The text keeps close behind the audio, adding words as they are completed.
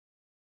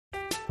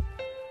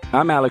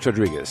I'm Alex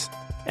Rodriguez.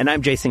 And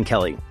I'm Jason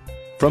Kelly.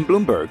 From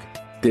Bloomberg,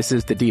 this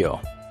is The Deal.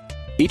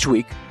 Each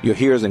week, you'll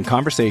hear us in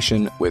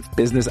conversation with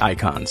business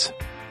icons.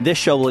 This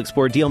show will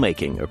explore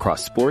deal-making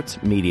across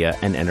sports, media,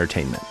 and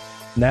entertainment.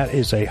 That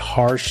is a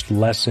harsh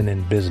lesson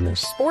in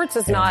business. Sports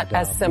is not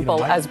as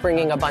simple as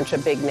bringing a bunch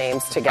of big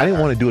names together. I didn't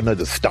want to do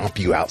another stomp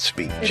you out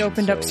speech. It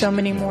opened up so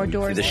many more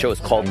doors. The show is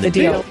called The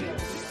Deal.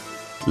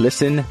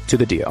 Listen to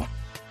The Deal.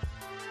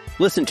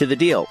 Listen to The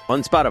Deal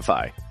on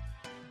Spotify.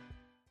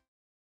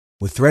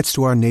 With threats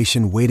to our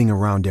nation waiting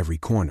around every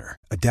corner,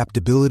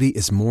 adaptability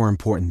is more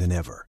important than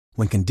ever.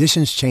 When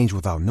conditions change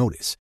without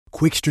notice,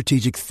 quick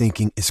strategic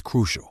thinking is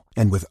crucial.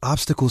 And with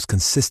obstacles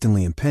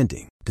consistently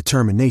impending,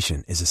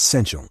 determination is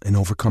essential in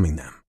overcoming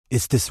them.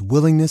 It's this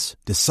willingness,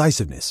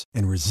 decisiveness,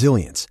 and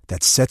resilience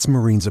that sets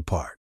Marines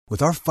apart.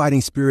 With our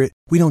fighting spirit,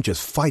 we don't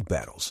just fight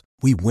battles,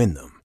 we win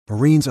them.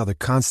 Marines are the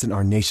constant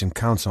our nation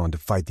counts on to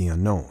fight the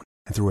unknown.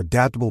 And through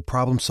adaptable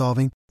problem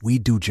solving, we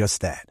do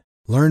just that.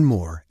 Learn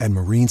more at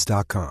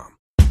marines.com.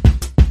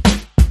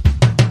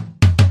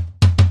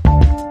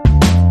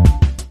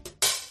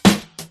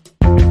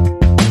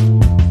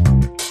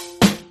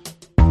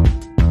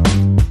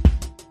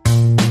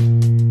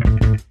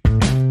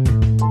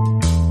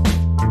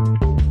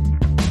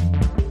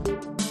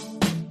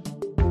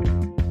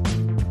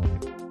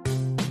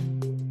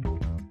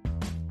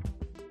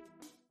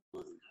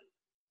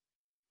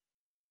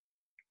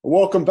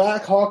 Welcome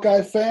back,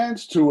 Hawkeye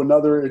fans, to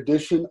another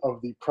edition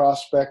of the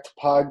Prospect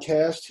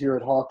Podcast here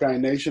at Hawkeye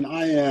Nation.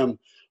 I am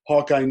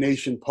Hawkeye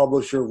Nation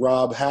publisher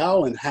Rob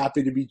Howe, and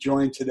happy to be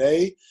joined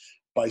today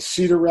by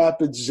Cedar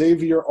Rapids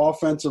Xavier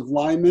offensive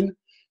lineman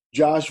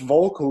Josh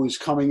Volk, who is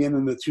coming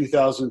in the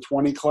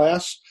 2020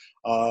 class.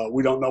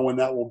 We don't know when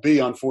that will be,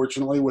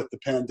 unfortunately, with the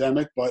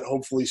pandemic, but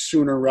hopefully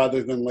sooner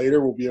rather than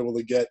later we'll be able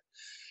to get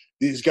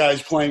these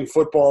guys playing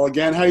football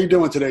again. How are you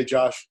doing today,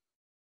 Josh?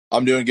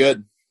 I'm doing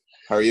good.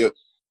 How are you?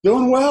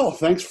 Doing well.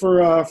 Thanks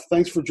for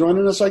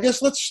joining us. I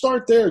guess let's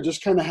start there.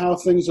 Just kind of how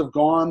things have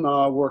gone.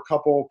 We're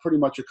pretty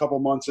much a couple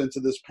months into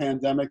this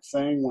pandemic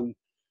thing. When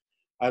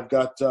I've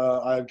got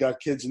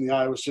kids in the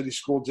Iowa City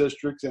School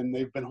District, and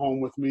they've been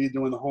home with me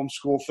doing the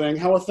homeschool thing.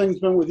 How have things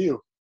been with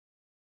you?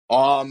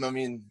 I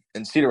mean,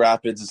 in Cedar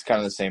Rapids, it's kind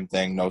of the same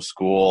thing. No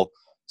school,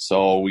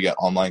 so we got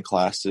online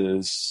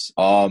classes.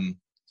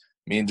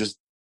 Just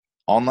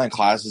online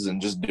classes and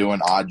just doing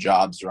odd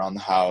jobs around the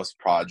house,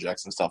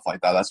 projects and stuff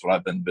like that. That's what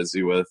I've been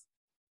busy with.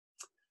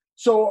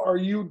 So are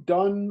you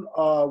done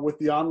with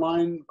the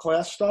online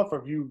class stuff?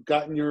 Are you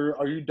done?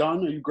 Are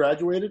you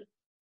graduated?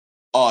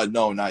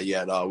 No, not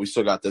yet. We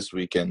still got this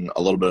week and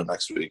a little bit of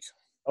next week.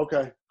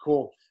 Okay,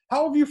 cool.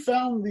 How have you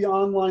found the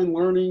online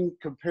learning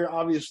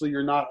obviously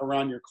you're not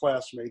around your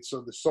classmates,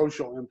 so the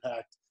social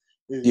impact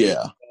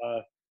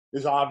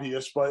is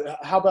obvious, but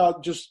how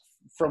about just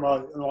from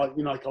a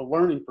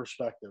learning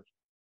perspective?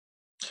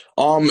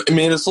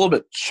 It's a little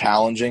bit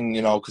challenging,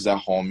 because at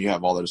home you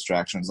have all the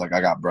distractions. Like,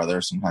 I got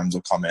brothers sometimes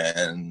will come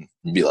in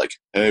and be like,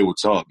 "Hey,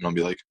 what's up?" And I'll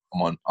be like,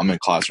 I'm in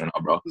class right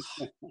now, bro."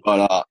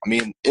 But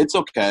it's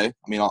okay.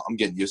 I'm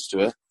getting used to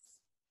it.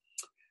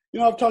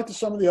 I've talked to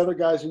some of the other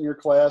guys in your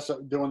class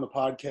doing the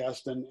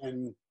podcast,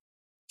 and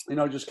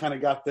just kind of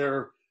got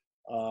their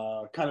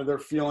their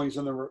feelings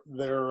and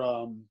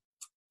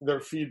their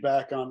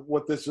feedback on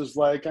what this is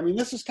like.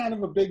 This is kind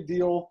of a big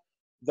deal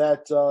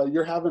that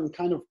you're having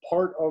kind of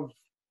part of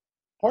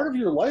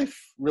your life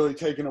really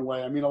taken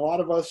away. A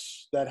lot of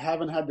us that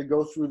haven't had to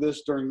go through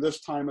this during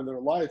this time of their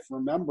life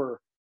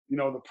remember,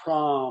 the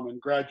prom and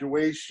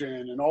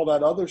graduation and all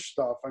that other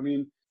stuff.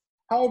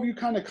 How have you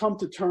kind of come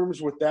to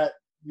terms with that,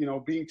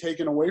 being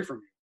taken away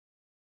from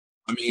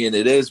you?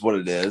 It is what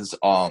it is.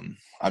 I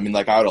would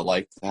have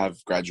liked to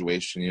have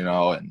graduation,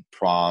 and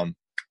prom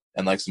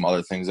and like some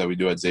other things that we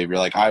do at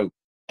Xavier.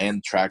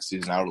 And track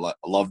season, I would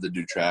love to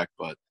do track,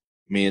 but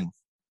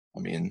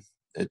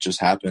it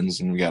just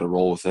happens and we got to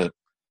roll with it,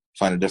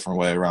 find a different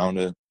way around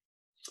it.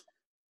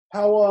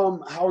 How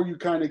are you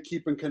kind of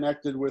keeping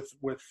connected with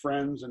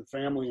friends and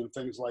family and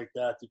things like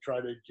that to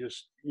try to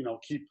just,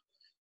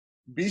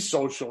 be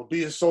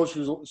as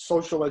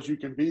social as you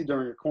can be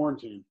during a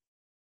quarantine?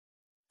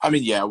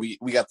 We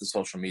got the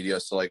social media.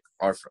 So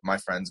my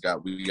friends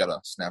we got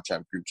a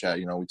Snapchat group chat,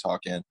 we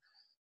talk in.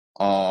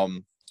 I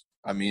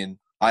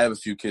have a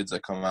few kids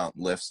that come out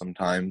and lift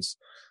sometimes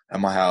at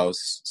my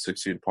house,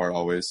 6 feet apart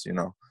always,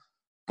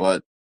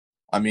 but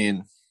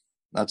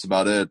that's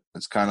about it.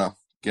 It's kind of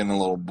getting a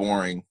little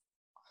boring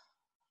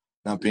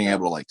not being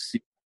able to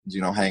see,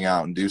 hang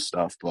out and do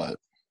stuff, but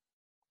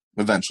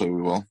eventually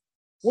we will.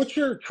 What's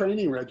your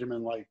training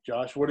regimen like,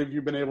 Josh? What have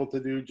you been able to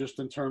do just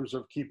in terms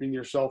of keeping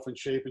yourself in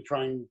shape and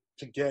trying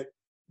to get,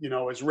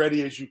 as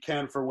ready as you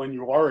can for when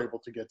you are able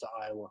to get to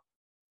Iowa?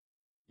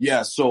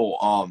 Yeah. So,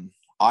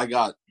 I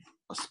got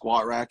a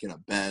squat rack and a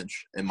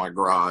bench in my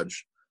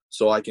garage,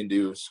 so I can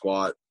do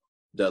squat,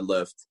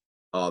 deadlift,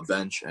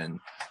 bench, and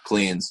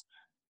cleans,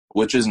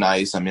 which is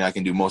nice. I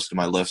can do most of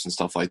my lifts and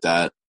stuff like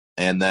that.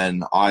 And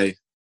then I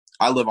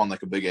live on a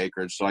big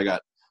acreage, so I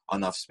got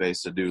enough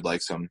space to do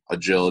some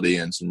agility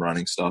and some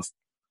running stuff.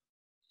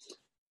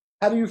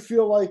 How do you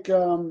feel like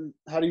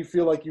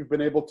you've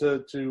been able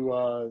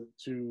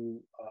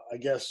to I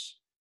guess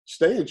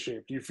stay in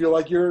shape? Do you feel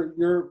like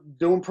you're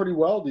doing pretty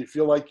well? Do you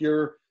feel like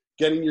you're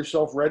getting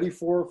yourself ready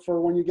for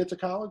when you get to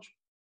college?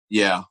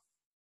 Yeah.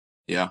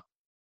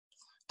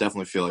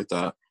 Definitely feel like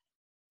that.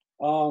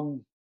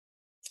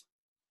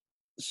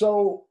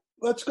 So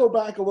let's go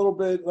back a little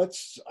bit.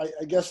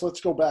 I guess let's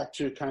go back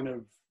to kind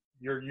of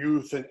your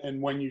youth and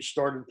when you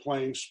started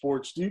playing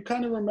sports. Do you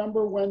kind of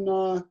remember when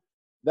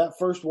that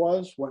first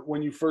was,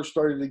 when you first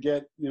started to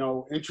get,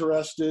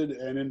 interested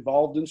and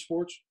involved in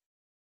sports?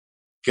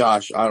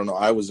 Gosh, I don't know.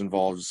 I was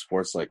involved in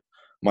sports like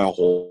my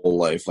whole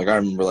life. Like I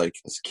remember like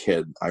as a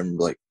kid, I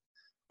remember like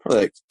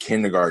probably like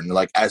kindergarten,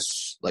 like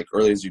as like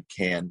early as you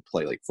can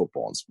play like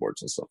football and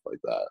sports and stuff like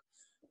that.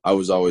 I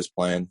was always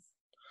played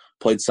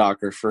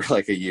soccer for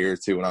like a year or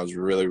two when I was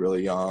really,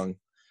 really young.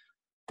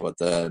 But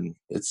then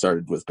it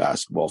started with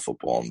basketball,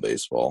 football, and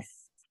baseball.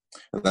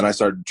 And then I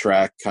started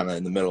track kind of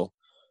in the middle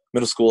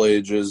school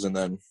ages, and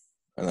then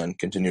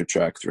continued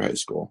track through high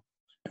school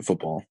and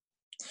football.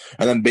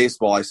 And then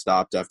baseball I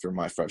stopped after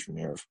my freshman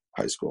year of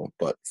high school,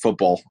 but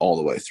football all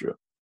the way through.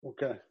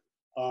 Okay.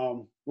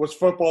 Was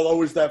football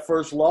always that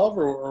first love,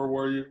 or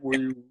were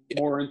you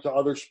more into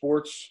other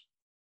sports?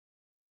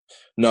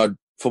 No,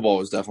 football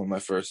was definitely my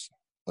first.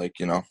 Like,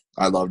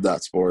 I loved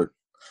that sport.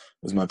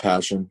 It was my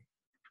passion.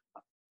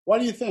 Why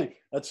do you think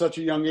at such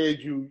a young age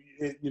you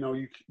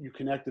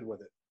connected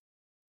with it?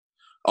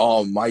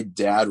 Oh, my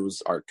dad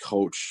was our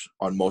coach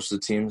on most of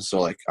the teams. So,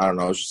 like, I don't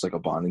know, it was just like a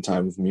bonding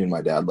time with me and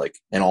my dad, like,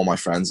 and all my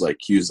friends, like,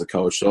 he was the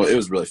coach. So it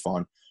was really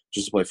fun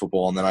just to play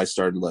football. And then I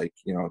started, like,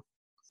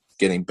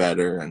 getting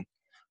better. And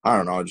I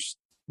don't know, just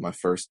my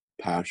first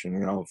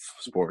passion, of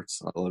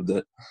sports. I loved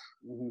it.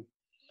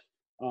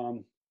 Mm-hmm.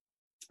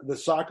 The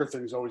soccer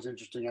thing is always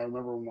interesting. I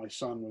remember when my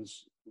son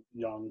was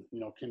young,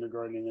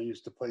 kindergarten, and I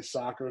used to play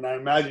soccer. And I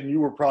imagine you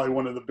were probably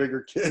one of the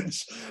bigger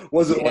kids.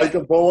 Was it like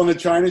a bull in a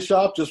china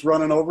shop, just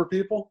running over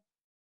people?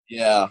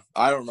 Yeah,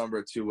 I don't remember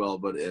it too well,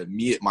 but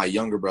my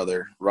younger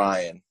brother,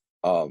 Ryan,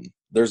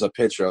 there's a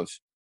picture of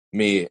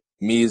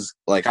me's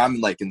like,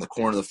 I'm like in the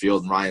corner of the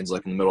field and Ryan's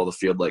like in the middle of the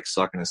field, like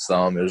sucking his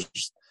thumb. It was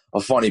just a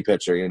funny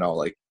picture,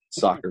 like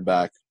soccer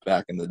back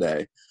in the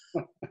day.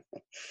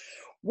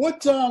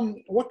 What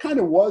kind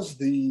of was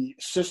the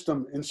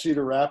system in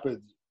Cedar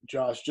Rapids,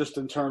 Josh, just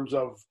in terms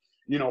of,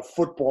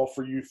 football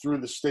for you through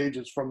the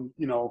stages from,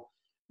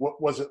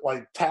 what was it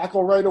like,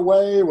 tackle right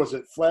away? Was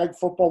it flag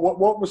football?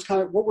 What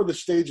were the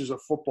stages of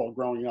football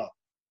growing up?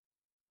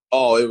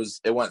 Oh,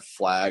 it went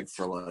flag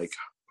for like,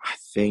 I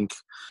think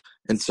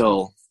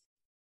until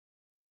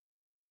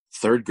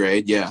third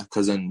grade. Yeah.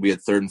 Cause then we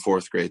had third and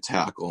fourth grade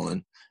tackle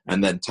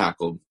and then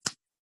tackled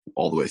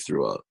all the way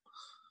through up.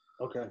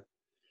 Okay.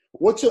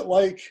 What's it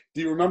like?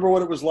 Do you remember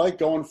what it was like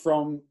going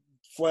from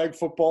flag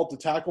football to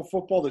tackle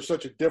football? There's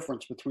such a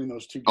difference between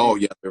those two games. Oh,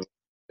 yeah, there's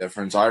a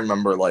difference. I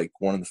remember, like,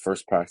 one of the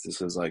first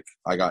practices, like,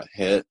 I got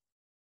hit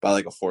by,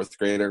 like, a fourth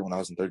grader when I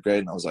was in third grade,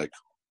 and I was like,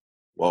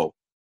 whoa.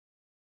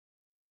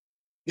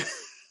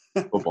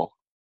 Football.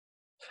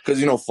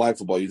 Because, flag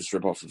football, you just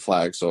rip off the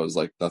flag, so it was,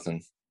 like,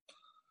 nothing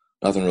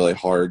really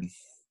hard.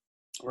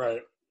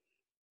 Right.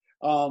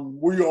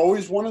 Were you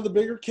always one of the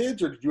bigger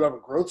kids, or did you have a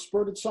growth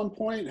spurt at some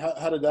point?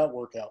 How did that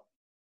work out?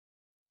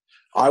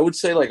 I would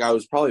say, like, I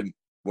was probably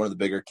one of the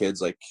bigger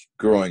kids, like,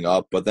 growing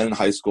up. But then in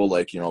high school,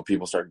 like,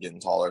 people started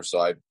getting taller. So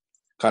I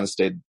kind of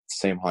stayed the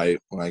same height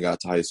when I got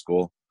to high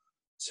school,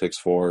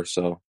 6'4".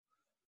 So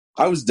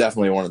I was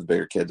definitely one of the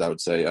bigger kids, I would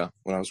say, yeah,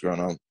 when I was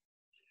growing up.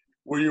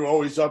 Were you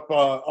always up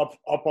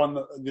on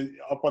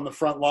the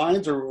front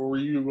lines, or were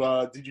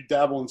you did you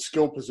dabble in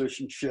skill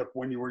positionship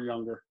when you were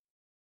younger?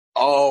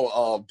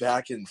 Oh,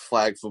 back in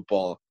flag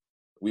football,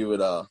 we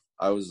would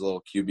I was a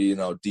little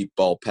QB, deep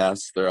ball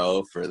pass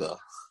throw for the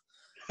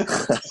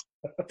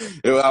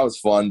that was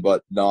fun,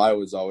 but no, I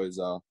was always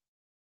up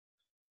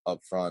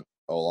front,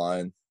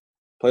 O-line.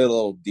 Played a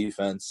little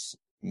defense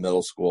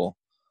middle school.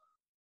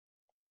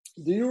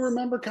 Do you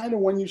remember kind of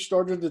when you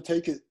started to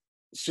take it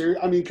serious?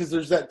 I mean, because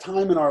there's that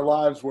time in our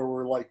lives where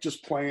we're like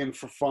just playing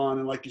for fun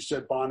and, like you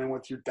said, bonding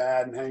with your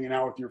dad and hanging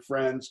out with your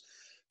friends,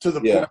 to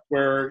the point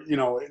where,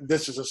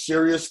 this is a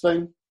serious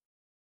thing?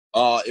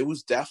 It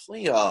was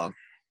definitely, I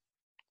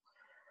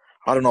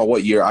don't know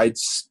what year. I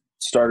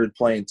started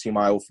playing Team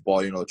Iowa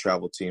football, the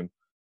travel team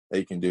that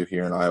you can do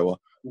here in Iowa.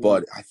 Mm-hmm.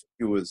 But I think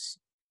it was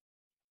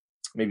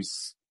maybe,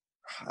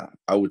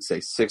 I would say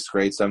 6th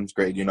grade, 7th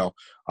grade,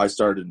 I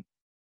started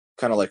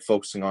kind of like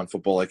focusing on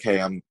football. Like, hey,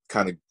 I'm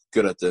kind of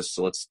good at this,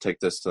 so let's take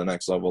this to the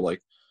next level.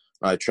 Like,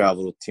 I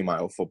traveled with Team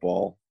Iowa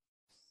football,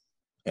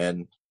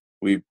 and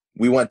we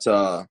went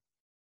to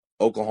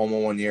Oklahoma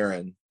one year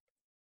and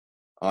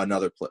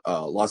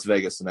Las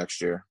Vegas the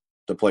next year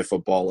to play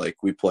football. Like,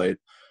 we played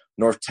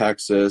North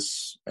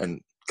Texas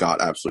and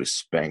got absolutely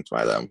spanked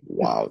by them.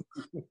 Wow.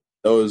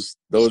 Those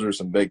were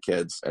some big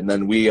kids. And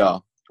then we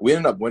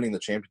ended up winning the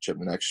championship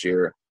the next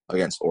year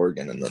against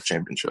Oregon in the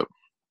championship.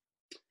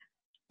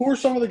 Who were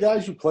some of the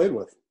guys you played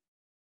with?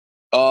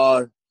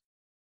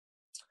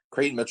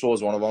 Creighton Mitchell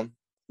was one of them.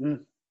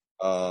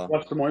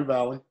 West Des Moines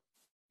Valley.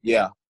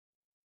 Yeah.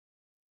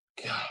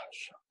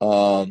 Gosh.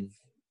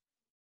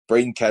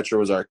 Braden Ketcher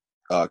was our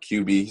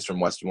QB. He's from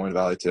West Des Moines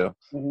Valley too.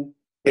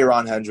 Mm-hmm.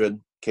 Ron Hendred,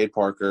 Cade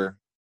Parker.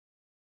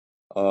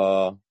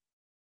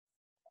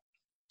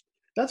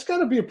 That's got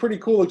to be a pretty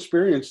cool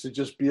experience to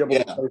just be able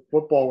to play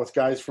football with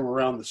guys from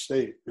around the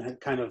state and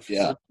kind of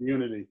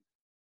community.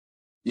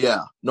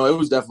 Yeah, no, it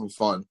was definitely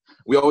fun.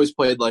 We always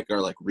played like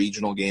our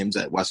regional games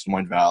at West Des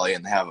Moines Valley,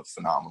 and they have a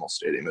phenomenal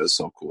stadium. It was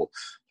so cool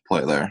to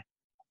play there.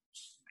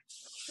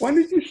 When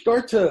did you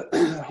start to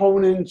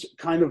hone in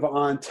kind of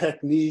on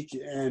technique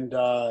and,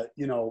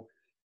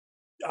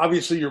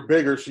 obviously you're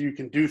bigger so you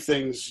can do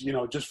things,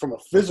 just from a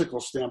physical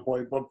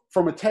standpoint, but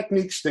from a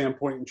technique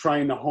standpoint and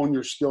trying to hone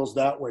your skills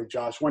that way,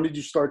 Josh, when did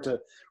you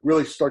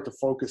really start to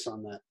focus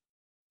on that?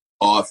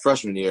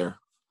 Freshman year,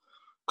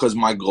 because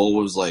my goal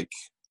was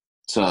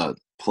to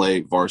play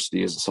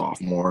varsity as a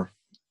sophomore.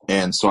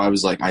 And so I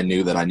was I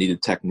knew that I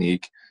needed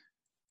technique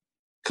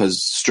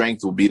because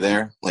strength will be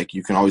there.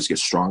 You can always get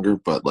stronger,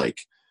 but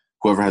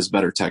whoever has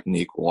better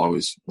technique will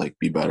always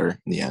be better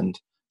in the end.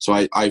 So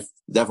I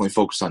definitely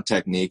focused on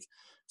technique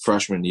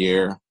freshman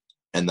year,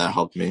 and that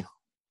helped me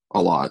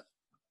a lot.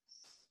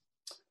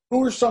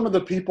 Who are some of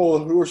the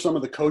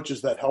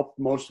coaches that helped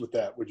most with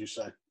that, would you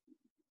say?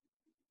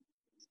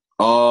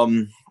 Well,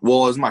 it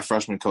was my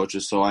freshman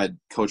coaches. So I had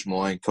Coach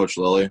Malloy, Coach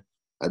Lilly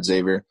at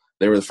Xavier.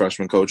 They were the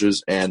freshman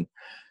coaches. And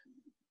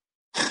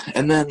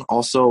then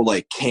also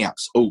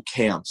camps.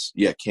 Camps.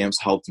 Yeah,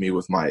 camps helped me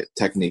with my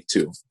technique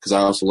too, because I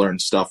also learned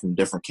stuff from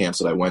different camps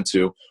that I went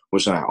to,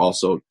 which I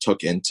also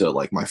took into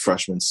my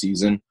freshman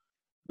season.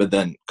 But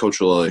then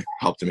Coach Lilly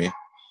helped me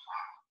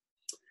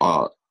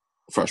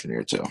freshman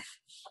year too,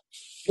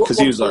 because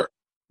he was our.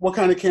 What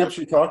kind of camps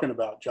are you talking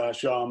about,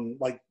 Josh?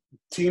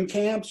 Team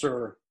camps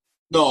or?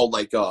 No,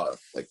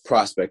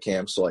 prospect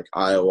camps, so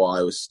Iowa,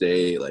 Iowa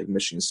State,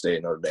 Michigan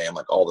State, Notre Dame,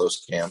 all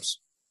those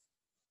camps.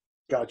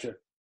 Gotcha.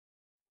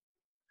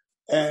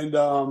 And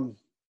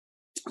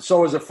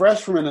so as a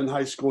freshman in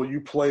high school,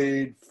 you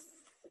played,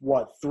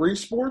 3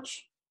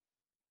 sports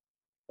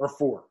or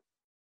 4?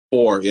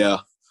 4, yeah,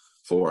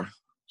 4.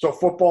 So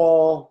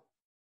football,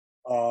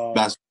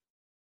 basketball,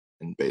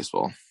 and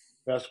baseball.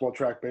 Basketball,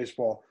 track,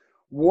 baseball.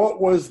 What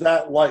was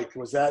that like?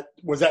 Was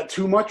that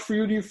too much for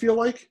you, do you feel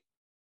like?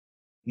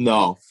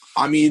 No.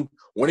 I mean,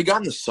 when it got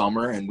in the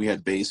summer and we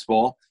had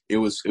baseball, it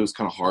was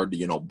kind of hard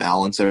to,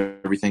 balance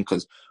everything,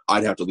 because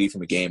I'd have to leave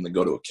from a game and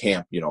go to a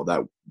camp,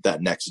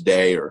 that next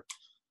day or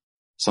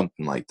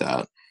something like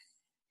that.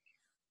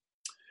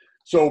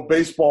 So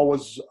baseball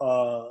was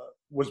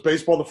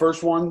baseball the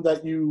first one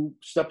that you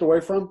stepped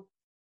away from?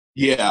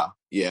 Yeah.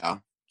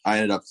 I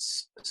ended up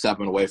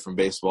stepping away from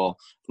baseball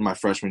for my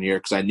freshman year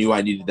because I knew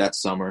I needed that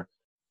summer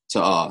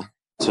to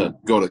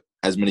go to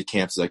as many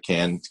camps as I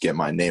can to get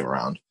my name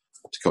around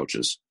to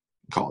coaches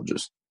and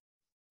colleges.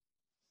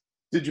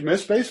 Did you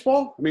miss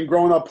baseball? I mean,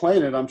 growing up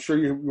playing it, I'm sure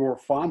you were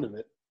fond of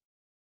it.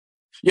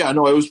 Yeah,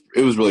 no, it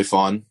was really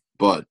fun,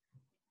 but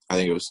I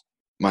think it was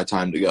my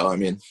time to go. I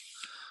mean,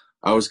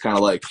 I was kind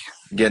of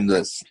getting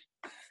to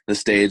the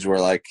stage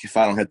where if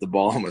I don't hit the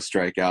ball, I'm gonna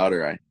strike out,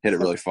 or I hit it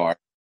really far.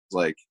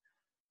 It's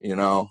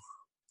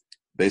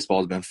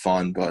baseball's been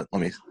fun, but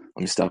let me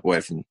step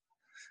away from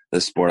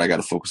this sport. I got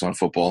to focus on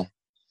football.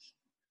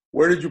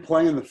 Where did you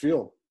play in the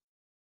field?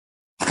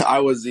 I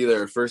was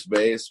either first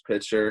base,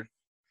 pitcher.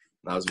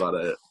 That was about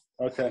it.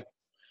 Okay.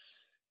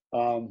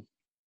 I'm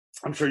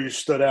sure you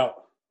stood out.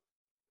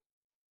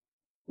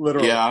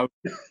 Literally. Yeah.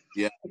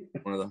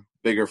 One of the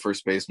bigger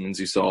first basemen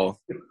you saw,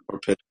 or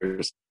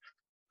pitchers.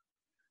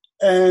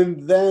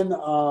 And then,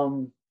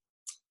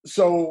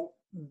 so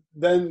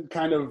then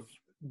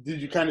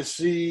did you kind of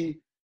see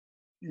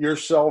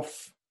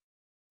yourself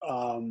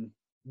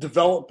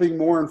developing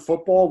more in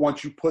football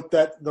once you put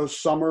those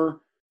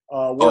summer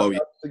workouts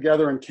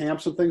together in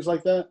camps and things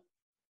like that?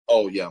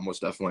 Oh, yeah,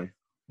 most definitely.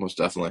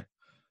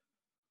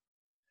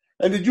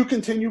 And did you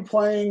continue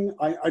playing?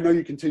 I know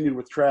you continued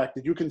with track.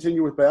 Did you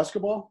continue with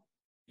basketball?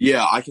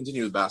 Yeah, I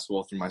continued with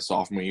basketball through my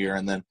sophomore year,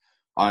 and then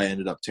I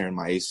ended up tearing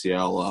my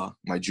ACL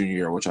my junior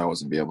year, which I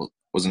wasn't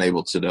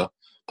able to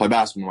play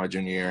basketball my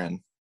junior year,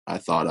 and I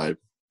thought I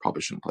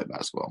probably shouldn't play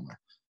basketball my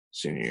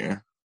senior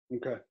year.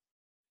 Okay.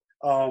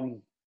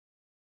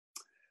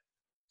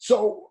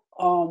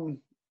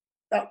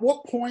 At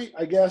what point,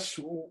 I guess,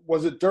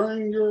 was it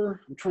during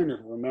I'm trying to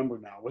remember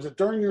now, was it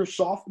during your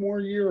sophomore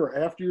year or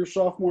after your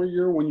sophomore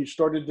year when you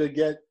started to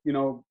get,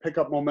 pick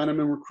up momentum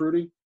in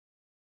recruiting?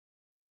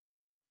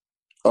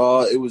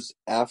 It was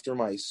after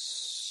my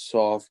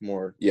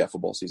sophomore,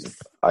 football season.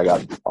 I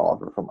got an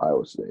offer from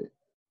Iowa State.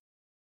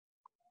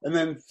 And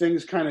then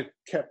things kind of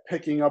kept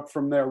picking up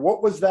from there.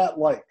 What was that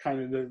like,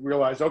 kind of to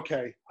realize,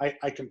 okay,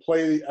 I can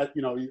play at,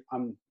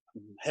 I'm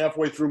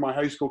halfway through my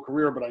high school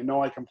career, but I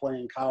know I can play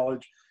in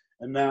college.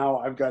 And now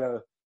I've got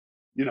to,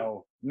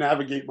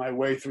 navigate my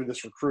way through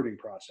this recruiting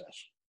process.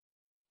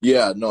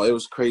 Yeah, no, it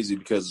was crazy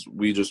because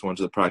we just went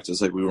to the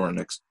practice. We weren't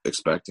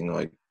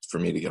expecting, for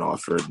me to get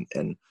offered.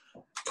 And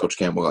Coach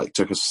Campbell,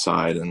 took us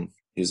aside and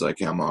he's like,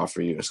 yeah, I'm going to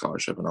offer you a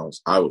scholarship. And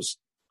I was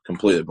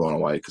completely blown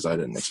away because I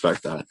didn't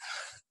expect that.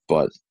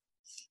 But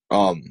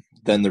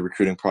then the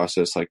recruiting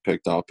process like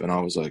picked up, and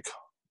I was like,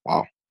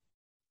 wow,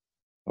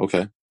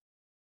 okay,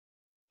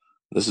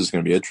 this is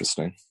going to be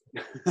interesting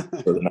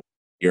for the next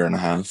year and a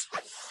half.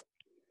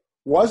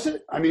 Was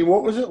it? I mean,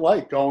 what was it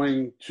like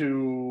going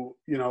to,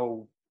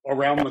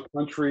 around the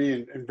country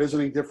and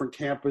visiting different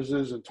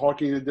campuses and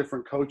talking to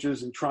different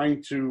coaches and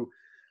trying to,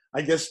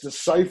 I guess,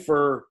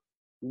 decipher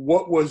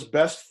what was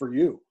best for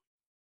you?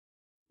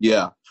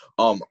 Yeah.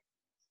 I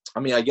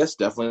mean, I guess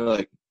definitely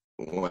like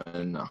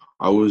when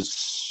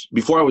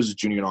before I was a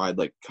junior, I had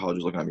like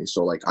colleges looking at me.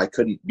 So like I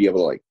couldn't be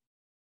able to like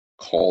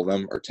call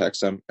them or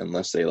text them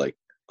unless they like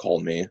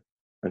called me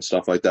and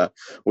stuff like that,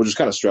 which is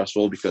kind of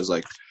stressful because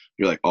like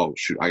you're like, oh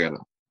shoot, I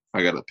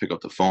gotta pick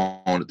up the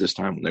phone at this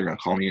time when they're gonna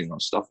call me,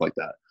 stuff like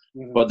that.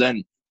 Mm-hmm. But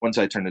then once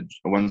I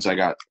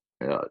got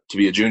to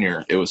be a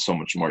junior, it was so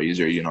much more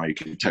easier. You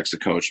could text the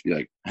coach, be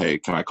like, hey,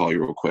 can I call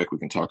you real quick? We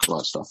can talk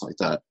about stuff like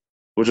that,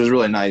 which was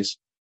really nice.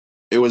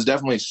 It was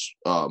definitely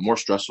more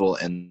stressful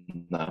in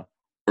the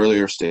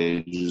earlier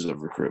stages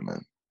of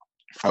recruitment,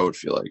 I would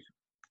feel like.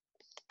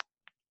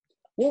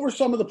 What were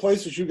some of the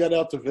places you got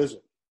out to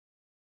visit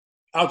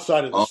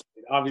outside of the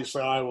state?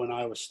 Obviously, Iowa and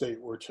Iowa State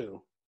were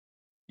two.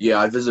 Yeah,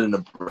 I visited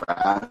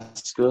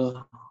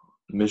Nebraska,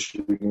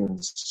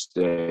 Michigan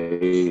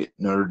State,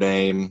 Notre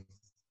Dame.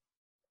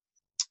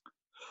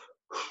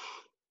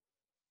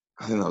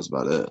 I think that was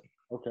about it.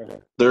 Okay.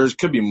 There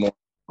could be more.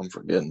 I'm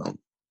forgetting them.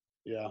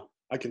 Yeah,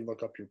 I can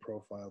look up your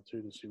profile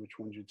too to see which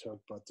ones you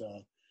took.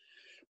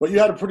 But you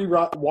had a pretty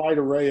wide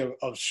array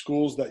of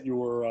schools that you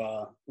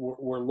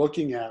were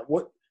looking at.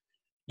 What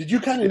did you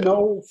kind of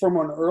know from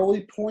an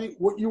early point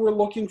what you were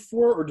looking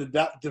for, or did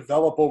that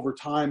develop over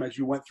time as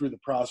you went through the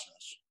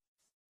process?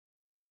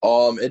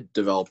 It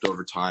developed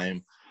over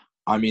time.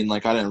 I mean,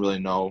 like I didn't really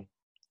know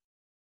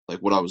like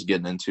what I was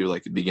getting into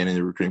like at the beginning of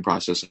the recruiting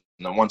process. And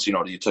then once,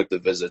 you took the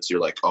visits,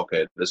 you're like,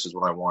 okay, this is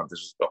what I want. This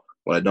is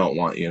what I don't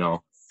want,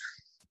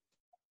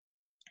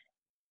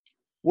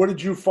 What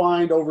did you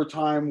find over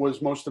time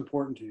was most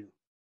important to you?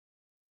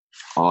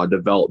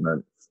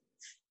 Development.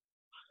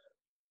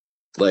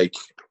 Like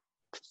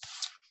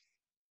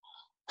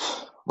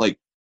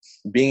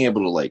being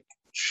able to like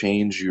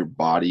change your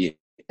body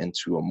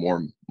into a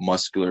more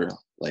muscular,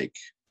 like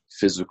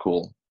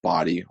physical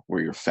body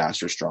where you're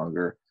faster,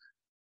 stronger.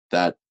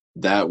 That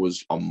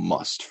was a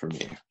must for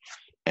me.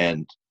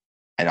 And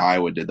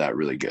Iowa did that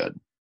really good.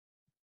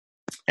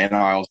 And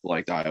I also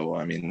liked Iowa.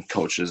 I mean,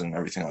 coaches and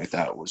everything like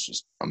that was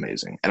just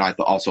amazing. And I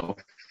also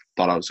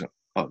thought I was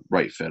a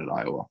right fit at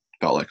Iowa.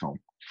 Felt like home.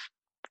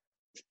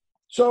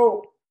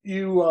 So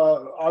you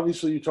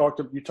obviously you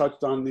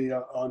touched on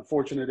the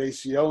unfortunate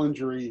ACL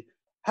injury.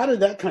 How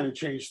did that kind of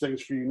change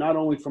things for you? Not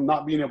only from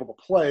not being able to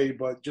play,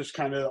 but just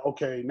kind of,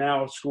 okay,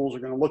 now schools are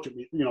going to look at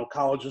me,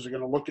 colleges are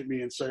going to look at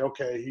me and say,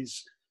 okay,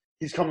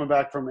 he's coming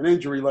back from an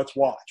injury. Let's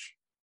watch.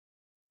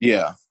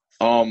 Yeah.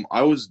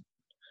 I was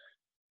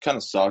kind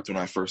of sucked when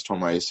I first tore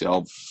my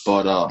ACL,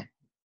 but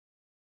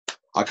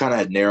I kind of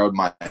had narrowed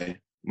my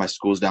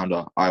schools down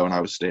to Iowa and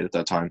Iowa State at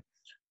that time.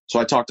 So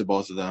I talked to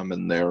both of them,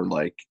 and they were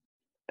like,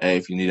 hey,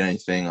 if you need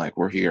anything, like,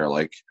 we're here.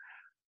 Like,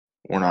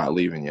 we're not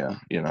leaving you,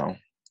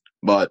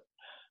 But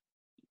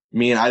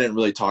I didn't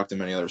really talk to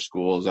many other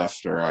schools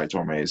after I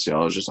tore my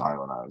ACL. It was just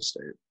Iowa and Iowa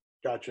State.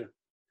 Gotcha.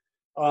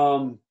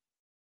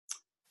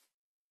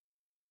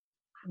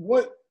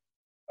 What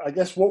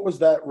was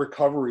that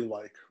recovery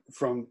like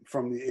from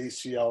the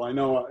ACL? I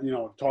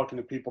know, talking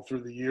to people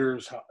through the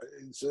years,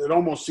 it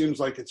almost seems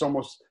like it's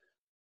almost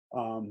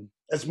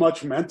as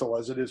much mental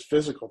as it is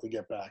physical to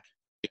get back.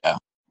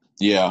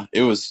 Yeah.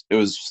 It was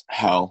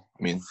hell.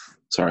 I mean,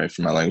 sorry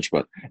for my language,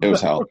 but it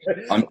was hell.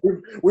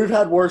 We've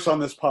had worse on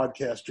this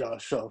podcast,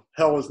 Josh. So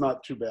hell is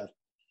not too bad.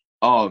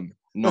 No,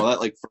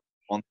 that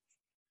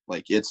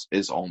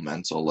it's all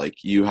mental. Like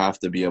you have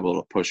to be able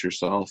to push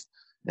yourself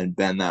and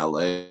bend that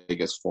leg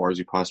as far as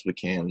you possibly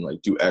can,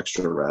 like do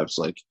extra reps.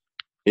 Like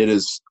it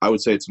is, I would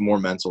say it's more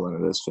mental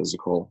than it is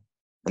physical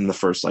in the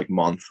first like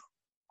month.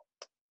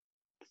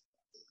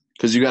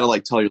 Cause you got to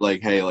like tell your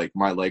leg, hey, like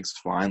my leg's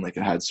fine. Like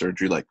I had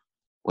surgery, like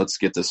let's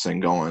get this thing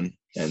going.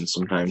 And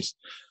sometimes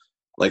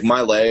like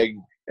my leg,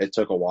 it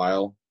took a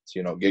while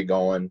to, get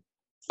going.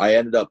 I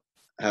ended up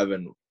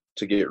having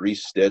to get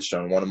restitched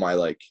on one of my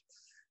like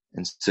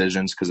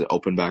incisions because it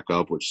opened back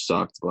up, which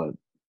sucked, but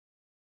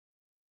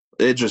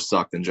it just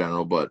sucked in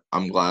general. But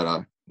I'm glad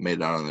I made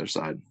it out on the other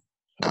side.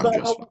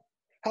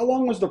 How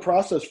long was the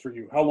process for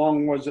you? How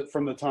long was it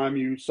from the time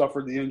you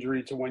suffered the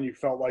injury to when you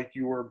felt like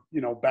you were,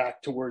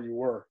 back to where you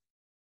were?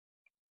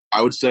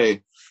 I would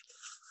say,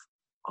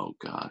 oh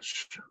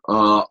gosh,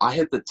 I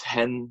hit the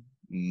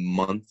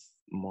 10-month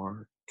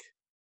mark.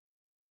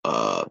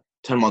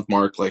 10-month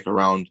mark, like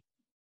around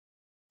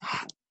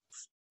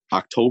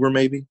October,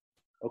 maybe.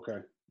 Okay.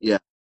 Yeah,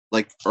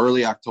 like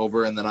early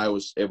October, and then I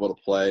was able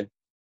to play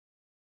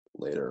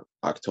later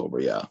October.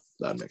 Yeah,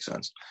 that makes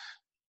sense.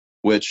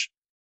 Which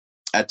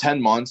at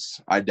 10 months,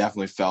 I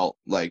definitely felt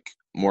like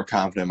more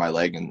confident in my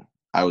leg, and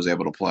I was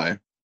able to play.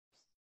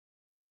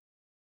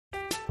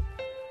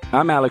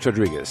 I'm Alex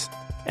Rodriguez.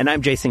 And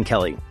I'm Jason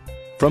Kelly.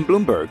 From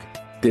Bloomberg,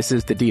 this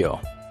is The Deal.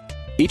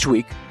 Each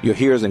week, you'll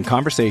hear us in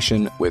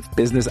conversation with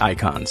business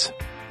icons.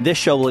 This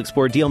show will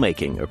explore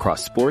deal-making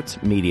across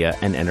sports, media,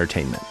 and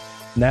entertainment.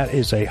 That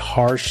is a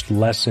harsh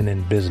lesson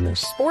in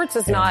business. Sports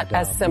is not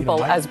as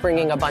simple as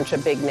bringing a bunch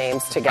of big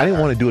names together. I didn't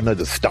want to do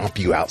another stomp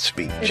you out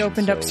speech. It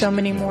opened up so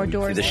many more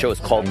doors. The show is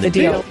called The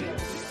Deal.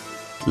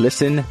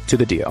 Listen to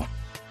The Deal.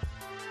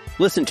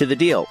 Listen to The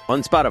Deal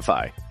on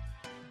Spotify.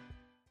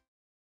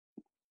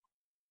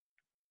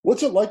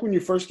 What's it like when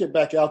you first get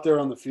back out there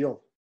on the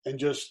field? And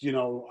just,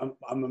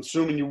 I'm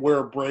assuming you wear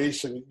a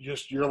brace and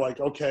you're like,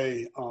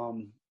 okay,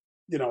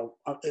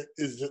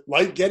 is it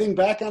like getting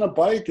back on a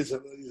bike? Is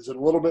it a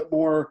little bit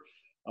more,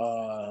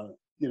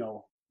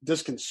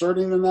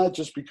 disconcerting than that?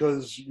 Just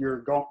because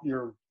you're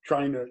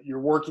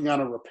working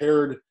on a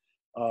repaired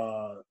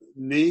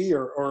knee,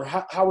 or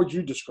how would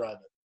you describe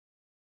it?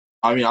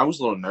 I mean, I was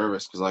a little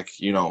nervous because,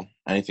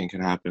 anything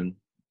can happen.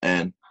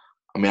 And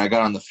I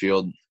got on the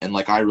field and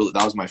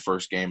that was my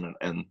first game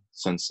and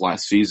since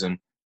last season,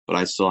 but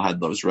I still had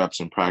those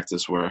reps in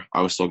practice where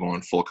I was still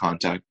going full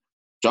contact.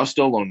 Just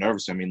still a little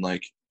nervous. You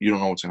don't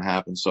know what's going to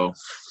happen. So,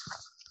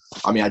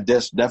 I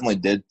just definitely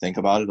did think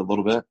about it a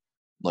little bit,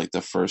 the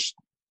first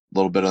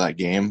little bit of that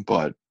game,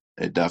 but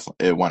it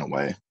went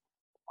away.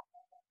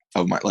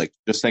 Of my,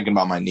 just thinking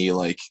about my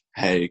knee,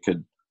 hey, it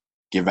could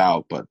give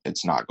out, but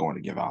it's not going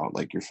to give out.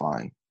 You're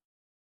fine.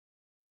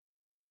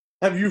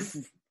 Have you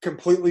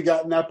completely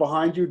gotten that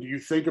behind you? Do you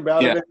think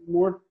about it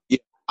anymore? Yeah,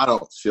 I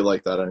don't feel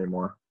like that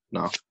anymore.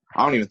 No,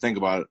 I don't even think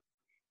about it.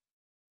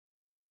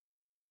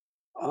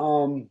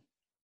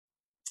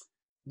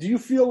 Do you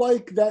feel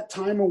like that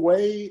time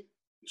away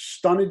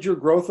stunted your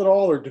growth at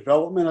all or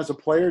development as a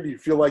player? Do you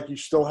feel like you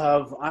still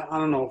have, I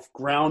don't know if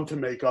ground to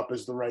make up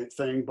is the right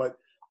thing, but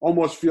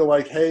almost feel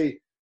like, hey,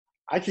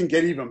 I can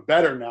get even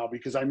better now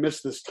because I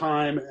missed this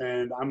time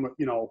and I'm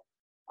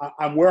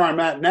where I'm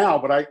at now,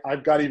 but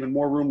I've got even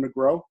more room to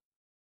grow?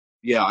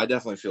 Yeah, I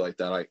definitely feel like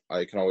that.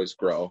 I can always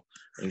grow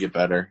and get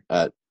better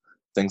at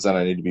things that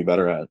I need to be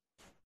better at.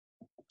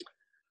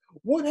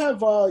 What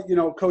have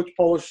Coach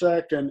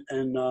Polishek and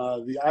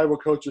the Iowa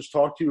coaches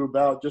talked to you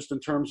about just in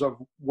terms of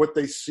what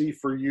they see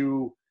for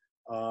you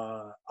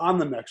on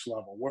the next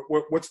level?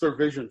 What's their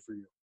vision for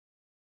you?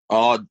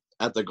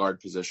 At the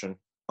guard position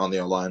on the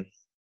O-line.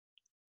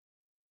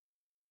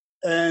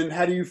 And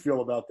how do you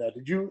feel about that?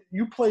 Did you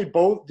play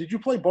both? Did you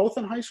play both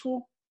in high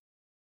school?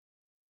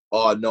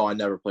 No, I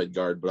never played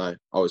guard, but I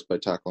always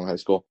played tackle in high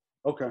school.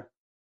 Okay.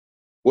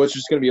 Which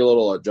is going to be a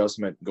little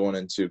adjustment going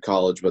into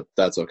college, but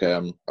that's okay.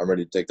 I'm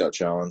ready to take that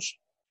challenge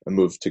and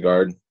move to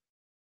guard.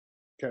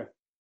 Okay.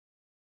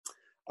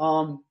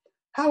 How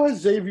has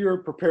Xavier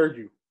prepared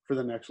you for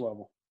the next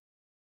level?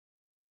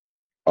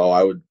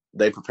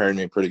 They prepared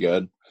me pretty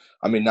good.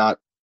 Not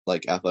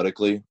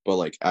athletically,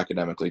 but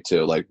academically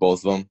too.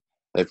 Both of them,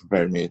 they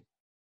prepared me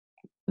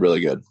really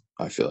good,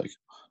 I feel like.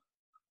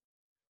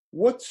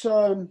 What's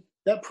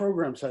that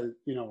program's had,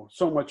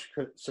 so much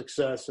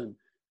success, and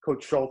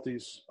Coach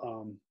Schulte's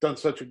done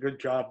such a good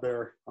job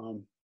there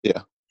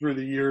through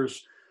the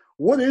years.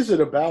 What is it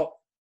about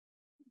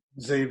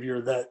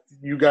Xavier that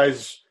you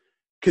guys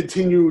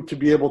continue to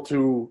be able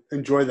to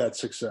enjoy that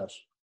success?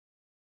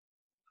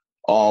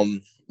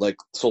 So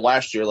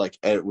last year,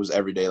 it was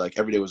every day.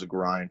 Every day was a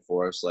grind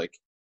for us.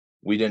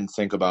 We didn't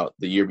think about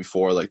the year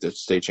before, the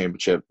state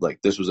championship.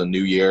 This was a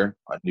new year,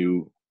 a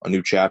new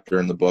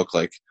chapter in the book.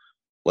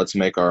 Let's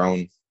make our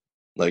own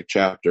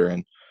chapter,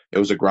 and it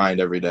was a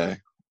grind every day.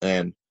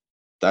 And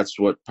that's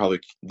what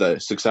probably the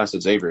success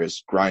at Xavier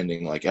is,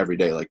 grinding every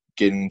day,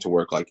 getting to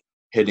work,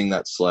 hitting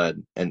that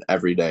sled, and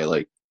every day,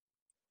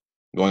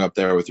 going up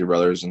there with your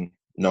brothers and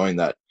knowing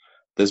that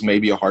this may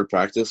be a hard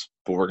practice,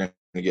 but we're going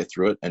to get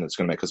through it and it's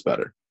going to make us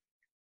better.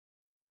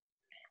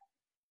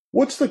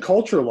 What's the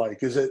culture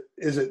like? Is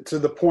it to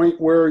the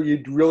point where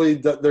you really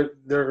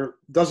there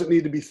doesn't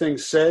need to be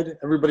things said?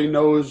 Everybody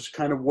knows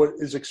kind of what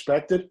is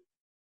expected?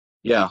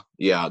 Yeah,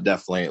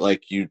 definitely.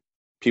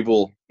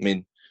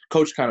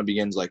 Coach kind of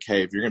begins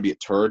hey, if you're going to be a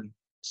turd,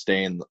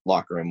 stay in the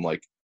locker room.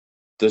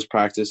 This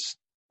practice,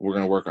 we're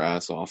going to work our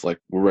ass off. We're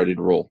ready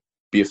to roll.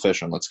 Be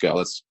efficient. Let's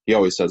go. He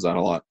always says that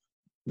a lot.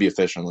 Be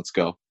efficient. Let's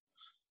go.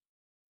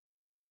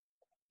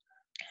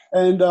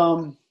 And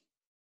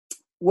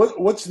what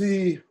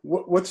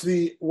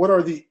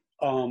are the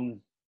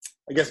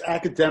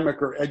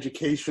academic or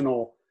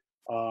educational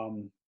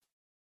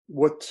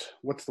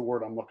what's the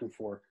word I'm looking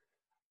for?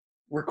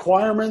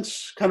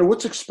 Requirements, kind of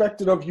what's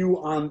expected of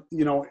you on,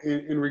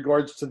 in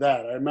regards to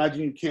that? I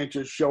imagine you can't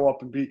just show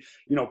up and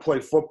play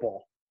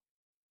football.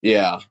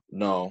 Yeah,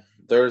 no,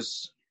 I don't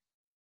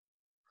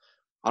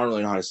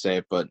really know how to say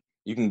it, but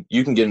you can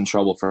get in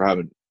trouble for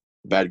having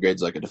bad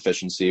grades, a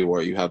deficiency,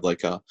 or you have a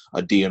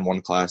D in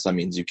one class. That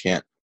means you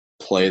can't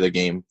play the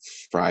game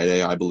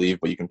Friday, I believe,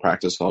 but you can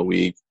practice all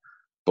week.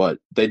 But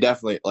they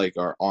definitely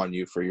are on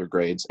you for your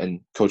grades,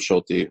 and Coach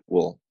Schulte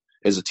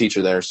is a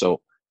teacher there,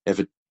 so if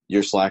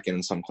you're slacking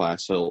in some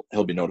class, he'll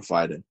be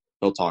notified and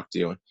he'll talk to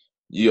you, and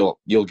you'll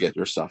get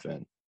your stuff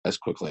in as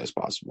quickly as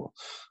possible.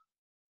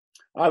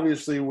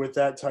 obviously with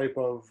that type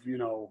of,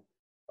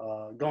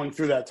 going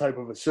through that type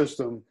of a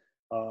system,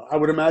 I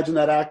would imagine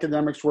that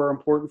academics were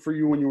important for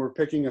you when you were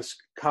picking a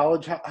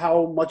college.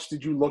 How much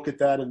did you look at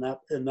that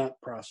in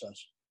that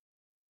process?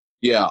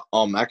 Yeah,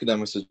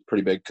 academics is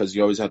pretty big because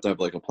you always have to have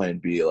like a plan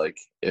B, like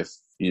if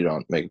you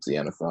don't make it to the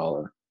NFL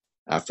or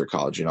after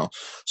college,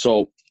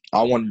 So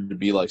I wanted to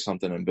be like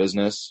something in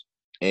business,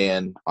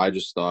 and I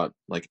just thought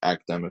like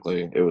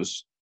academically it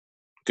was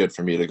good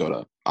for me to go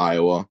to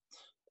Iowa,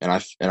 and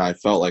I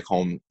felt like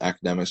home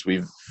academics.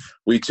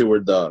 We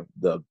toured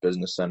the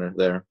business center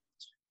there,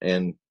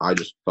 and I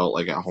just felt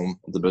like at home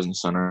at the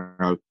business center.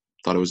 I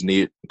thought it was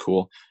neat and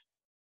cool.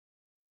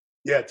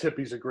 Yeah,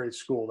 Tippie's a great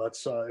school.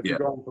 That's if you're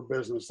going for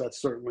business, that's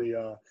certainly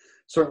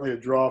a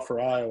draw for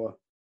Iowa.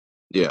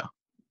 Yeah.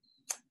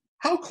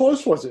 How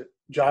close was it,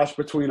 Josh,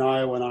 between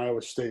Iowa and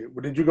Iowa State?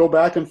 Did you go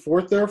back and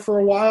forth there for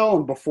a while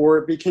and before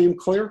it became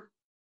clear?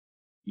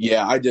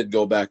 Yeah, I did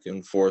go back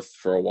and forth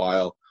for a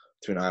while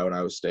between Iowa and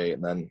Iowa State,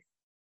 and then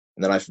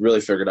I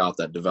really figured out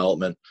that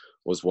development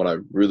was what I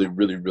really,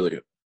 really, really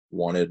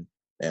wanted,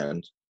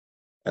 and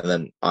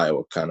then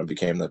Iowa kind of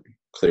became the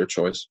clear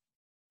choice.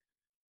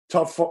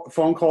 Tough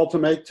phone call to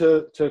make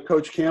to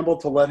Coach Campbell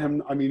to let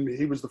him. I mean,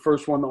 he was the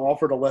first one to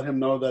offer to let him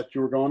know that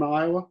you were going to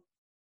Iowa.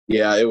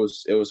 Yeah, it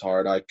was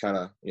hard. I kind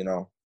of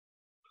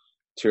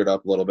teared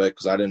up a little bit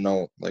because I didn't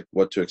know like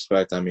what to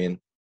expect. I mean,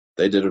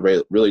 they did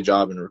a great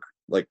job in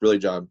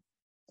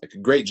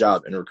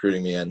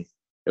recruiting me, and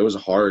it was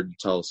hard to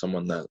tell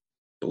someone that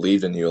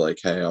believed in you, like,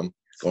 hey, I'm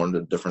going to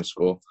a different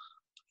school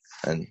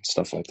and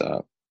stuff like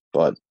that.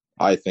 But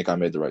I think I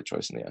made the right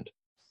choice in the end.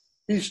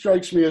 He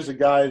strikes me as a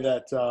guy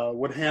that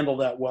would handle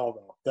that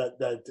well, though.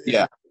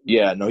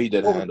 No, he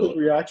did handle it. What was his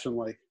reaction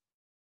like?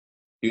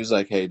 He was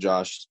like, "Hey,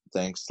 Josh,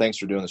 thanks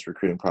for doing this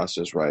recruiting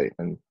process right,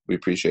 and we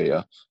appreciate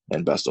you,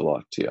 and best of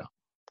luck to you."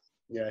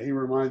 Yeah, he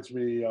reminds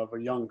me of a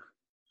young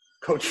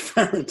Coach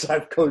Ferentz.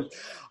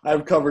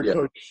 I've covered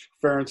Coach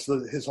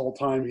Ferentz his whole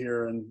time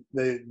here, and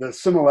the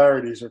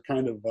similarities are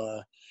kind of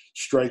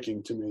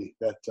striking to me.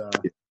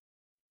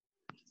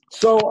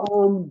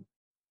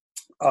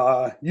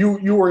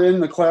 You were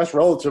in the class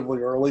relatively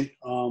early.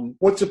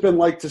 What's it been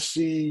like to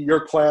see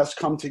your class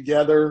come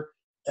together,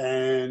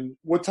 and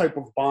what type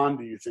of bond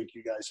do you think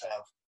you guys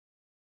have?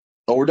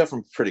 Oh, we're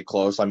definitely pretty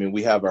close. I mean,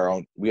 we have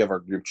our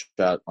group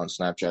chat on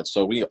Snapchat,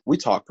 so we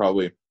talk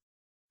probably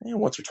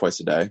once or twice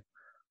a day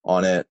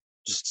on it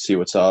just to see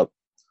what's up.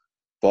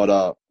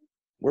 But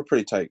we're a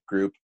pretty tight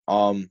group.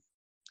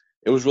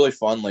 It was really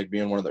fun, like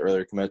being one of the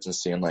earlier commits and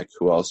seeing like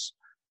who else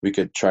we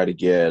could try to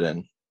get,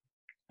 and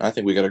I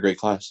think we got a great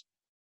class,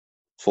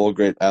 full of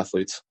great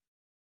athletes.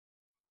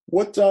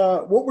 What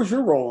was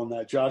your role in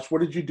that, Josh? What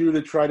did you do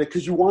to try to?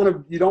 Because you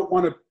don't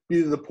want to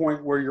be to the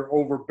point where you're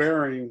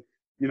overbearing,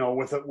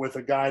 with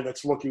a guy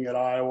that's looking at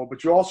Iowa,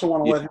 but you also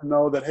want to let him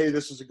know that, hey,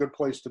 this is a good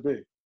place to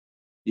be.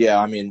 Yeah,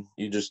 I mean,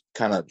 you just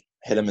kind of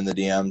hit him in the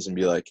DMs and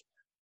be like,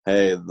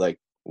 hey, like,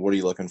 what are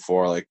you looking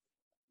for? Like,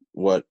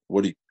 what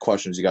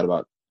questions you got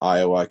about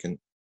Iowa I can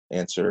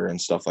answer and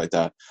stuff like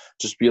that.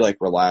 Just be like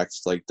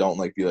relaxed. Like, don't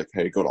like be like,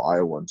 hey, go to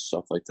Iowa and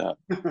stuff like that.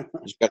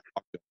 Just gotta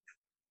talk to him.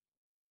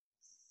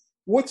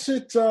 What's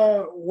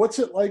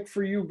it like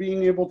for you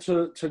being able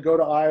to go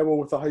to Iowa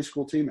with a high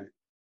school teammate?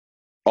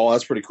 Oh,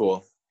 that's pretty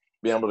cool.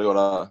 Being able to go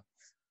to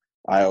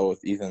Iowa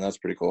with Ethan, that's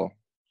pretty cool.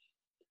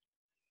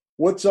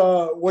 What's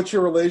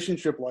your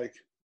relationship like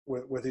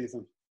with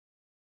Ethan?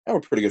 Yeah,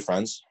 we're pretty good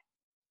friends.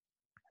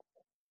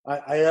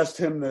 I asked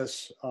him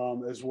this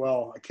as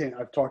well.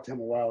 I've talked to him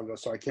a while ago,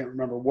 so I can't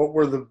remember. What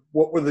were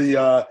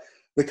the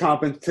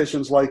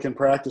competitions like in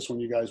practice when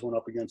you guys went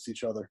up against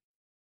each other?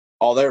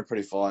 Oh, they were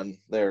pretty fun.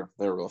 They're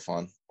real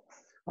fun.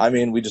 I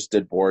mean, we just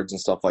did boards and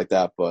stuff like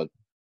that, but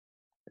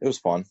it was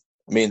fun.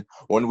 I mean,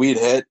 when we'd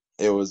hit,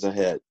 it was a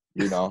hit,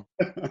 It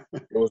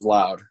was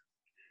loud.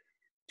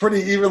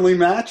 Pretty evenly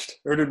matched,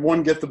 or did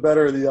one get the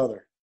better of the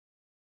other?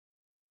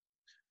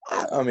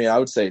 I mean, I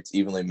would say it's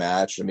evenly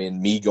matched. I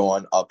mean, me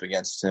going up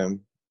against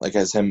him, like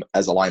as a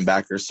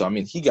linebacker. So, I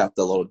mean, he got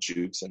the little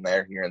jukes in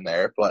there, here and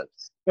there, but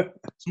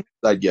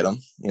I'd get him,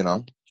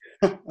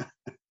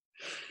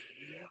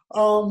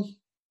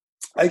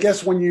 I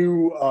guess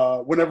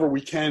whenever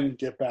we can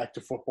get back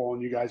to football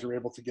and you guys are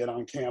able to get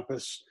on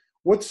campus,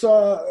 what's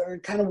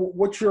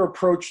your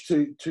approach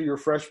to your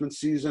freshman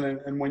season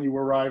and when you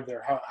arrive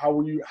there? How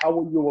will you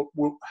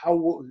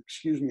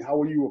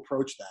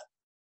approach that?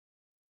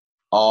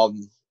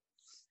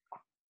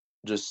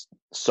 Just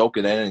soak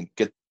it in and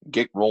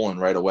get rolling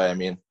right away. I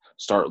mean,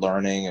 start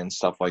learning and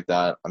stuff like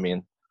that. I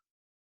mean,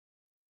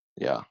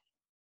 yeah.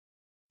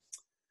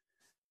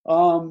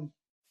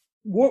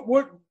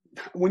 What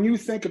when you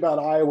think about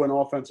Iowa and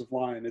offensive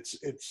line,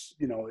 it's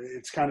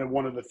kind of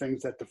one of the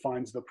things that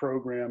defines the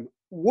program.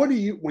 When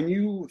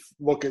you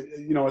look at,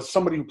 as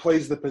somebody who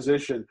plays the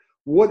position,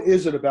 what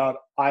is it about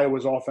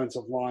Iowa's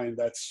offensive line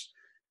that's,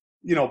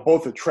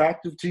 both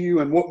attractive to you,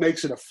 and what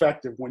makes it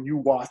effective when you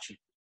watch it?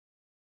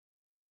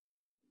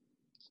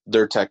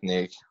 Their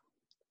technique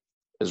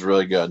is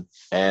really good,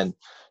 and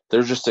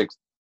they're just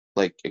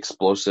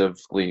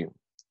explosively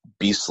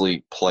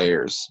beastly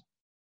players.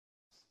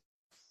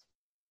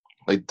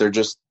 Like, they're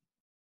just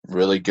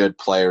really good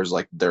players.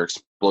 Like, they're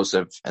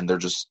explosive, and they're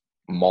just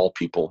maul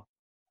people.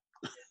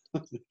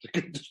 That's a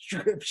good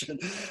description.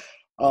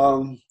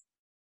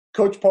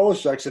 Coach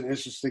Polishek's an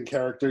interesting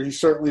character. You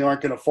certainly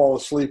aren't going to fall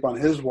asleep on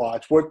his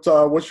watch.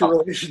 What's your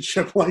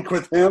relationship like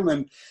with him,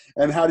 and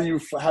how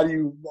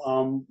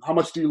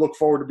much do you look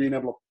forward to being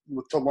able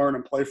to learn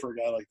and play for a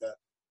guy like that?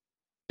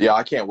 Yeah,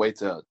 I can't wait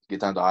to get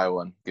down to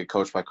Iowa and get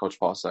coached by Coach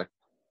Polishek.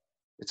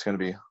 It's going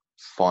to be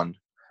fun.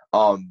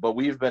 But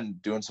we've been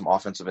doing some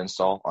offensive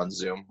install on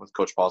Zoom with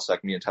Coach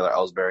Polishek. Me and Tyler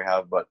Ellsbury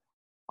have, but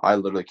I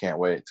literally can't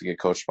wait to get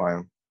coached by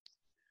him.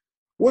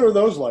 What are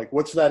those like?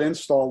 What's that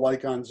install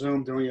like on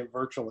Zoom, doing it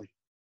virtually?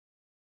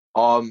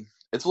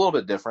 It's a little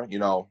bit different,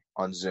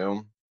 on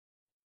Zoom,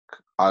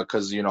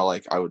 because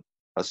like I would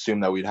assume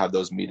that we'd have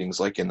those meetings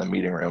like in the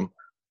meeting room,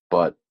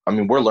 but I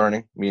mean, we're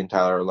learning. Me and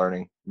Tyler are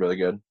learning really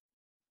good,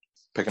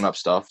 picking up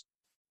stuff.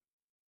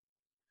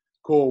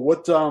 Cool.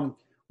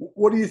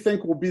 What do you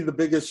think will be the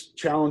biggest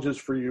challenges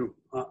for you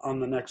on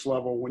the next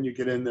level when you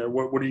get in there?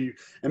 What do you,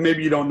 and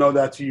maybe you don't know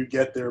that till you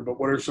get there, but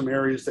what are some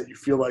areas that you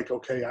feel like,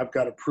 okay, I've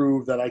got to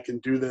prove that I can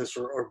do this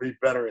or be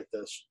better at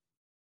this?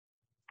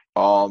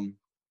 I'm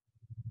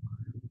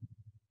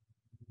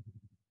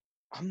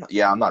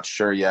not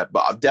sure yet,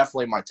 but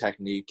definitely my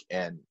technique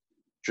and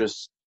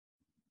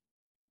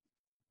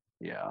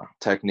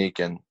technique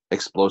and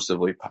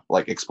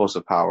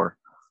explosive power.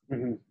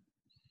 Mm-hmm.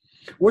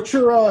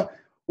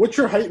 What's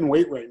your height and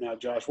weight right now,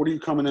 Josh? What are you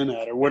coming in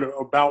at, or what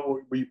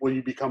will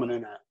you be coming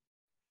in at?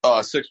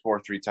 6'4",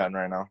 310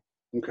 right now.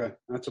 Okay,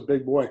 that's a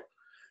big boy.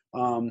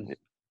 It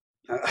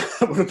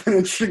would have been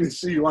interesting to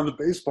see you on the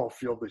baseball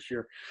field this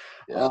year.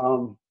 Yeah.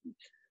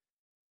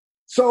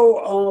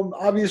 So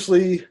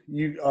obviously,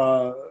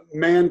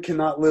 man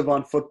cannot live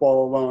on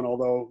football alone,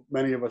 although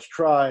many of us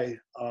try.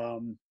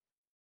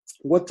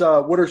 What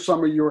are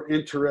some of your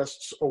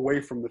interests away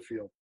from the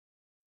field?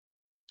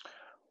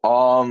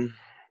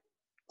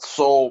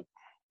 So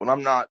when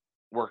I'm not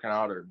working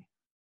out or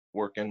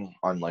working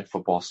on like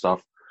football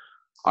stuff,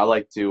 I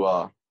like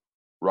to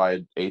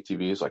ride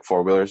ATVs, like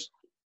four-wheelers.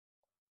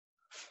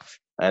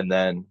 And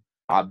then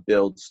I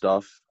build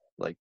stuff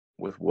like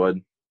with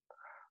wood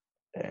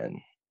and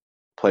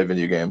play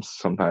video games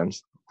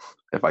sometimes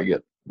if I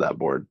get that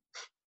bored.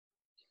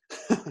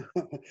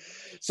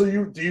 So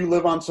do you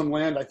live on some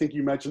land? I think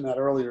you mentioned that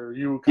earlier.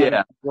 You kind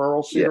of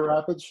rural Cedar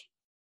Rapids?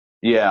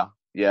 Yeah.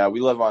 Yeah, we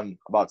live on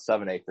about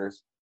 7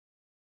 acres.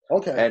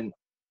 Okay. And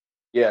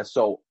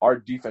so our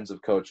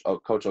defensive coach,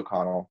 Coach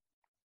O'Connell,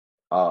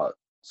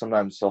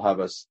 sometimes he'll have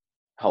us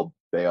help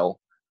bale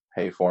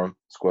hay for him,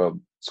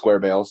 square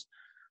bales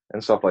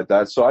and stuff like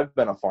that. So I've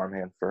been a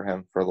farmhand for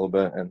him for a little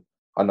bit and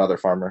another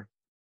farmer.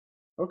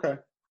 Okay,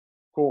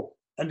 cool.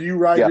 And do you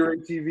ride your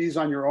ATVs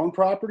on your own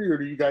property, or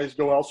do you guys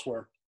go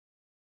elsewhere?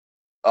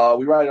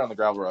 We ride on the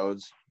gravel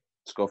roads.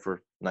 Let's go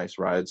for nice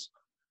rides.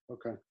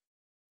 Okay.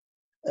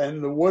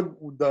 And the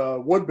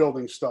wood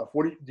building stuff,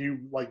 what do you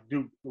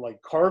do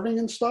carving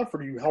and stuff, or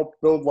do you help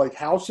build like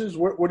houses?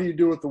 What do you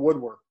do with the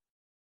woodwork?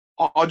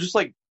 I'll just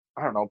I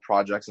don't know,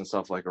 projects and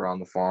stuff like around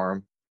the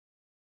farm.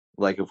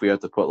 Like if we have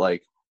to put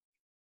like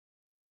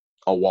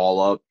a wall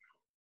up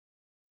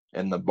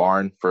in the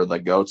barn for the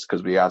goats,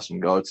 because we have some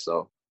goats,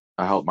 so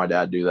I help my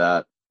dad do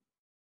that.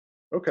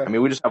 Okay. I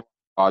mean, we just have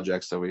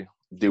projects that we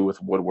do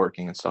with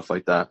woodworking and stuff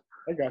like that.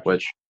 I got you.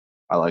 Which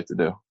I like to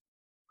do.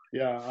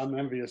 Yeah, I'm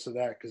envious of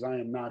that because I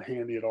am not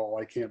handy at all.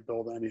 I can't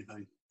build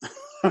anything.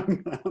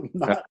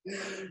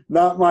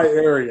 not my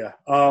area.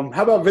 How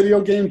about video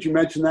games? You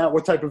mentioned that.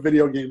 What type of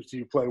video games do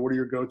you play? What are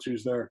your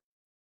go-tos there?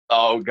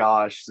 Oh,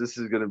 gosh, this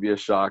is going to be a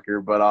shocker,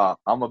 but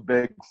I'm a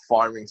big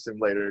farming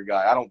simulator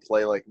guy. I don't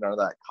play like none of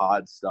that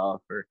COD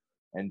stuff or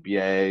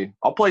NBA.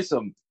 I'll play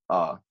some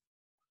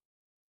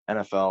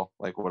NFL,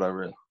 like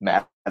whatever,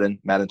 Madden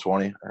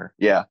 20.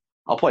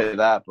 I'll play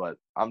that, but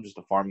I'm just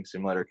a farming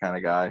simulator kind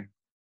of guy.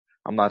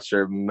 I'm not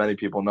sure many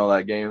people know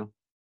that game.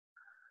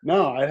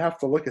 No, I'd have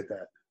to look at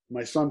that.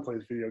 My son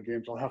plays video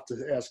games. I'll have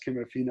to ask him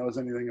if he knows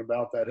anything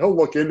about that. He'll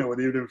look into it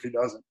even if he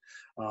doesn't.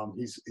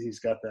 He's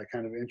got that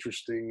kind of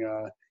interesting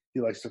he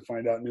likes to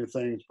find out new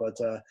things. But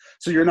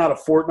so you're not a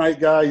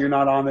Fortnite guy? You're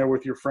not on there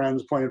with your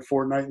friends playing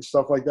Fortnite and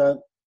stuff like that?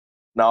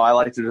 No, I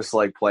like to just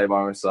play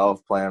by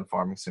myself, playing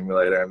Farming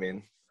Simulator. I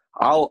mean,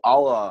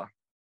 I'll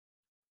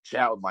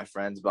chat with my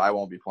friends, but I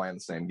won't be playing the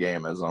same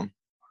game as them.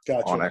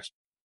 Gotcha. On X.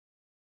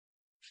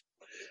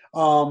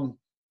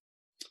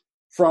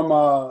 From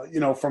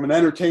an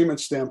entertainment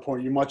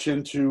standpoint, you much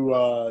into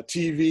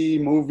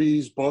TV,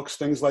 movies, books,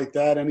 things like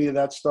that? Any of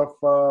that stuff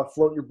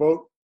float your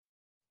boat?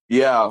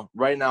 Yeah,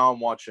 right now I'm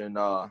watching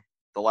The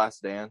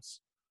Last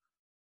Dance.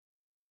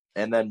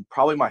 And then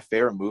probably my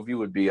favorite movie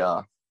would be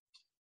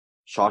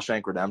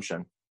Shawshank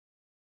Redemption.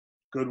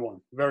 Good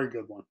one. Very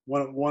good one.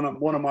 One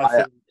of my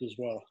favorites as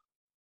well.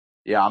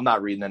 Yeah, I'm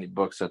not reading any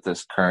books at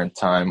this current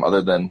time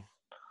other than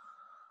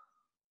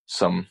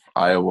some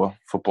Iowa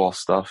football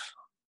stuff.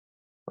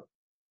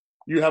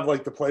 You have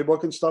the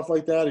playbook and stuff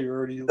like that, or you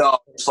already? No,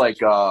 it's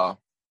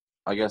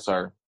I guess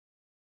our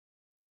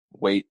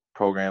weight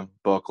program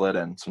booklet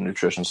and some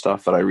nutrition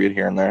stuff that I read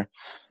here and there.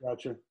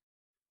 Gotcha.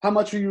 How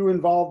much are you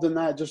involved in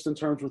that, just in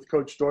terms with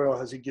Coach Doyle?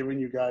 Has he given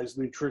you guys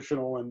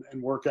nutritional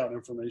and workout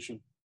information?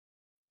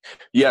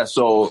 Yeah,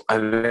 so I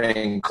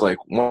think like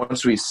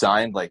once we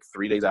signed, like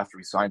 3 days after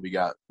we signed, we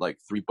got like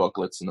 3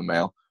 booklets in the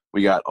mail.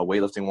 We got a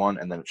weightlifting one,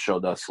 and then it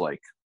showed us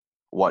like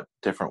what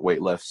different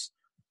weight lifts,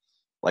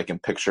 like in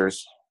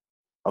pictures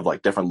of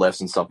like different lifts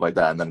and stuff like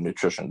that, and then a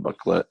nutrition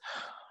booklet.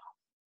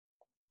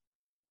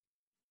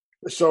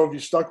 So have you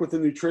stuck with the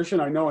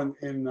nutrition? I know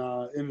in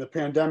the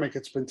pandemic,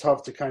 it's been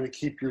tough to kind of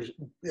keep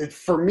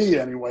for me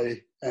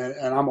anyway,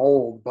 and I'm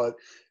old, but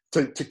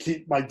to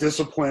keep my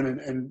discipline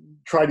and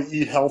try to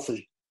eat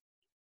healthy.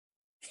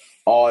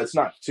 Oh, it's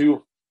not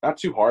too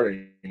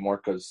hard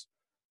anymore, because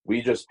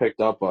we just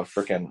picked up a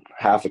freaking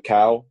half a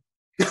cow,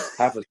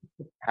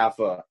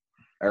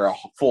 or a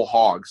full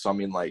hog. So I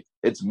mean, like,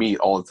 it's meat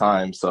all the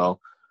time. So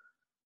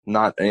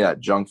not any of that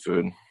junk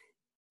food.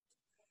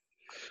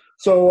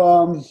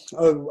 So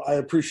I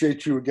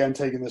appreciate you again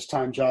taking this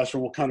time, Josh,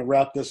 and we'll kind of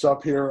wrap this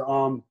up here.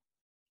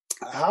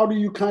 How do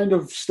you kind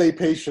of stay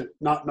patient,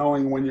 not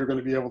knowing when you're going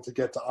to be able to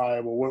get to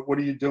Iowa? What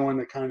are you doing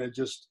to kind of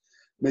just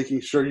making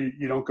sure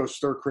you don't go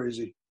stir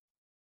crazy?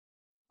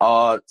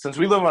 Since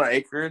we live on an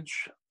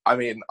acreage, I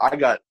mean, I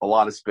got a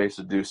lot of space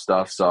to do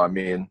stuff. So, I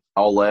mean,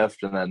 I'll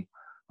lift, and then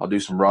I'll do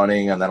some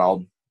running, and then I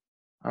don't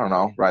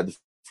know, ride the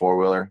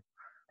 4-wheeler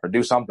or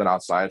do something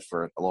outside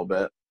for a little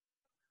bit.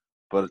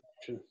 But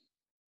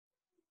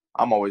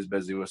I'm always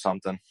busy with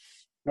something.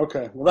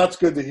 Okay. Well, that's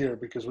good to hear,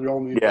 because we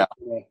all need to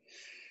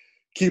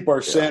keep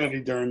our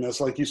sanity during this.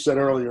 Like you said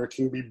earlier, it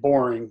can be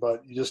boring,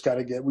 but we just got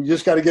to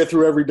get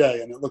through every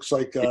day. And it looks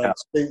like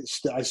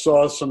I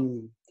saw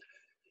some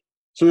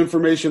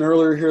information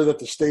earlier here that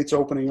the state's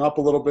opening up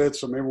a little bit.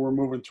 So maybe we're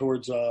moving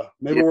towards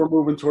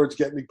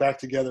getting back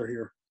together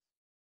here.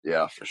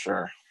 Yeah, for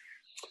sure.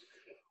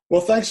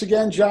 Well, thanks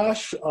again,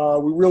 Josh.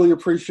 We really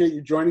appreciate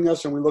you joining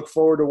us, and we look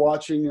forward to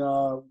watching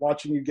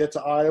you get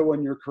to Iowa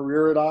and your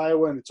career at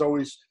Iowa. And it's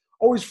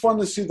always fun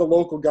to see the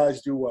local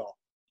guys do well.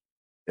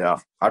 Yeah,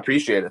 I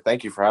appreciate it.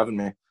 Thank you for having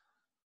me.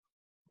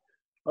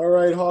 All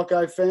right,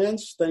 Hawkeye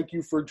fans, thank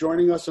you for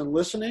joining us and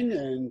listening.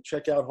 And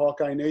check out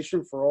Hawkeye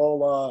Nation for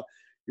all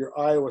your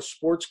Iowa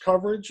sports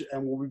coverage.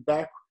 And we'll be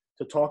back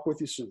to talk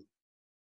with you soon.